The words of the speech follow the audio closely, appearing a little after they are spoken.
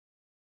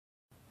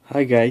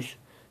Hi guys,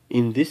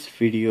 in this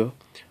video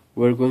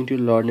we're going to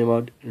learn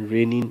about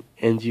renin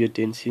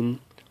angiotensin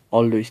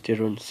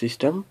aldosterone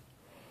system.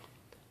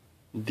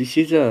 This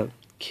is a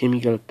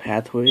chemical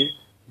pathway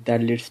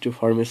that leads to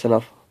formation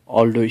of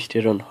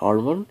aldosterone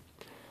hormone,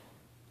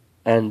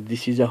 and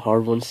this is a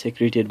hormone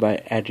secreted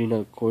by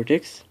adrenal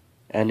cortex,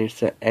 and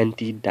it's an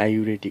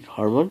anti-diuretic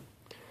hormone.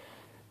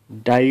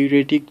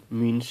 Diuretic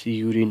means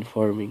urine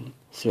forming,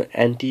 so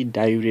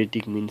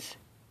anti-diuretic means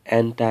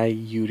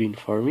anti-urine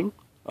forming,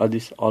 or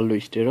this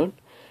aldosterone.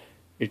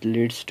 It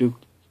leads to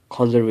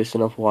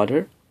conservation of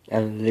water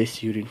and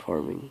less urine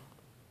forming.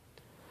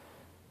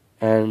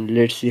 And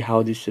let's see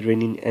how this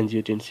renin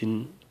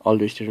angiotensin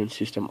aldosterone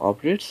system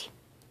operates.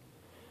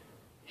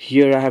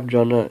 Here I have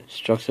drawn a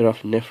structure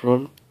of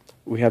nephron.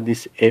 We have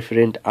this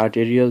efferent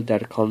arteriole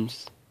that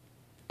comes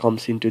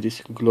into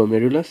this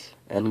glomerulus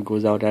and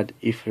goes out at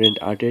efferent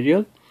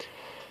arteriole.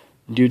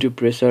 Due to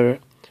pressure,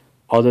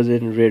 other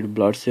than red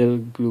blood cell,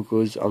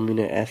 glucose,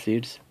 amino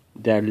acids,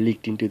 they are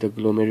leaked into the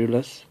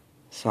glomerulus,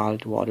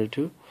 salt, water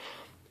too,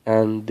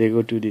 and they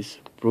go to this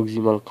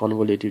proximal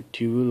convoluted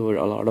tubule where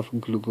a lot of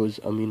glucose,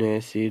 amino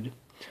acid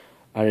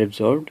are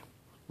absorbed.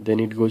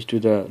 Then it goes to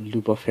the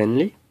loop of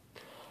Henle.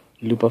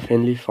 Loop of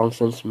Henle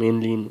functions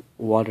mainly in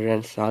water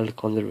and salt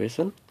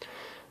conservation,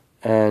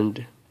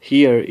 and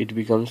here it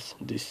becomes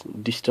this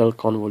distal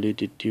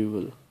convoluted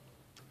tubule.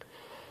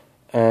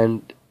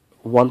 And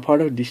one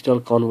part of distal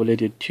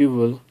convoluted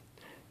tubule,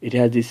 it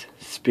has these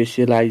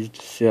specialized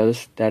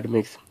cells that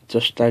makes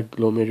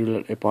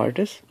juxtaglomerular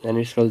apparatus, and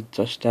it's called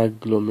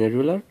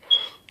juxtaglomerular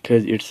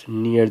because it's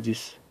near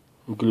this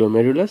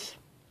glomerulus.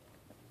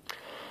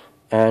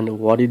 And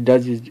what it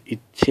does is it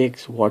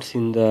checks what's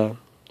in the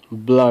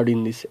blood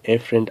in this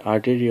afferent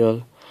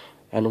arteriole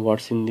and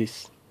what's in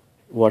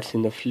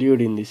the fluid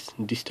in this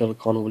distal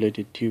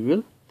convoluted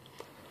tubule.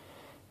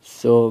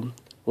 So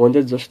when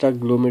the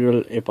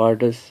juxtaglomerular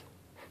apparatus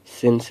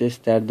senses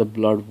that the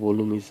blood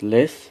volume is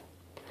less,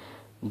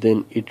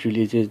 then it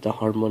releases the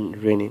hormone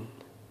renin.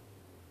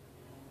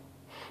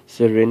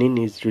 So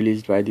renin is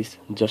released by this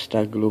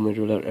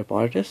juxtaglomerular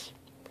apparatus,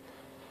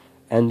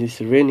 and this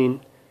renin,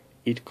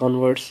 it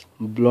converts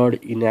blood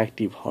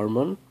inactive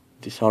hormone.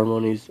 This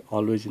hormone is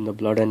always in the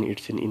blood and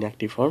it's in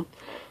inactive form,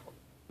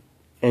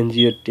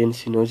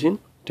 angiotensinogen,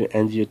 to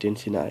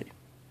angiotensin I.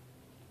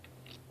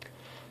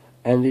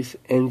 And this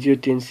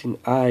angiotensin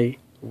I,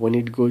 when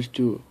it goes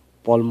to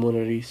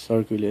pulmonary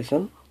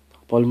circulation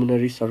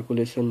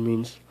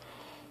means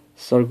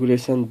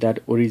circulation that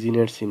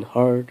originates in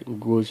heart,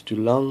 goes to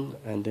lung,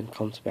 and then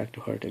comes back to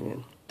heart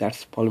again.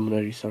 That's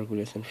pulmonary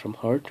circulation, from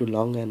heart to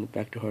lung and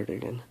back to heart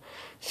again.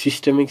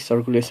 Systemic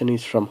circulation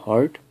is from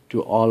heart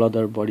to all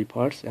other body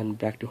parts and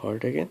back to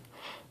heart again,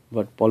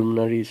 but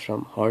pulmonary is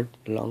from heart,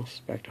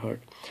 lungs, back to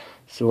heart.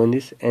 So when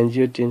this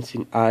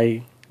angiotensin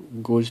I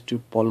goes to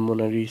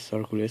pulmonary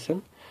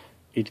circulation,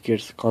 it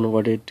gets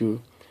converted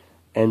to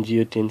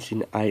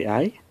angiotensin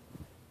II,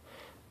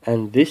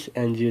 and this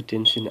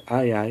angiotensin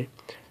II,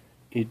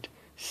 it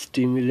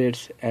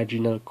stimulates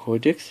adrenal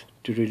cortex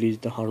to release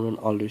the hormone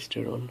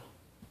aldosterone.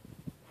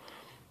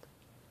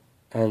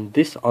 And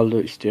this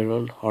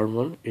aldosterone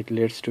hormone, it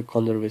leads to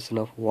conservation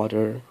of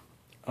water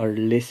or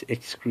less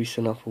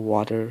excretion of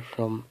water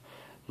from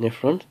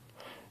nephrons.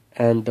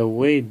 And the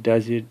way it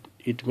does it,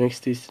 it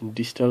makes this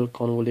distal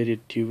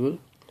convoluted tubule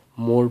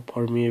more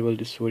permeable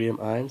to sodium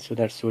ions, so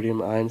that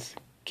sodium ions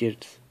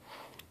gets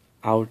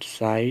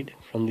outside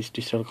from this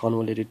distal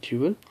convoluted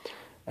tubule,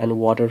 and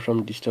water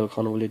from distal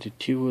convoluted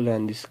tubule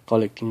and this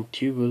collecting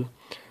tubule,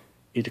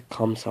 it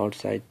comes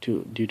outside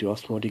too due to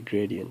osmotic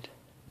gradient.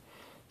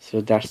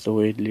 So that's the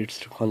way it leads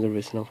to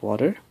conservation of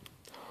water.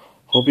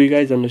 Hope you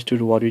guys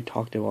understood what we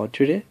talked about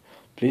today.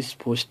 Please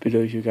post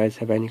below if you guys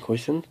have any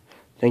questions.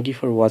 Thank you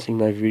for watching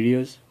my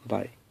videos.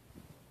 Bye.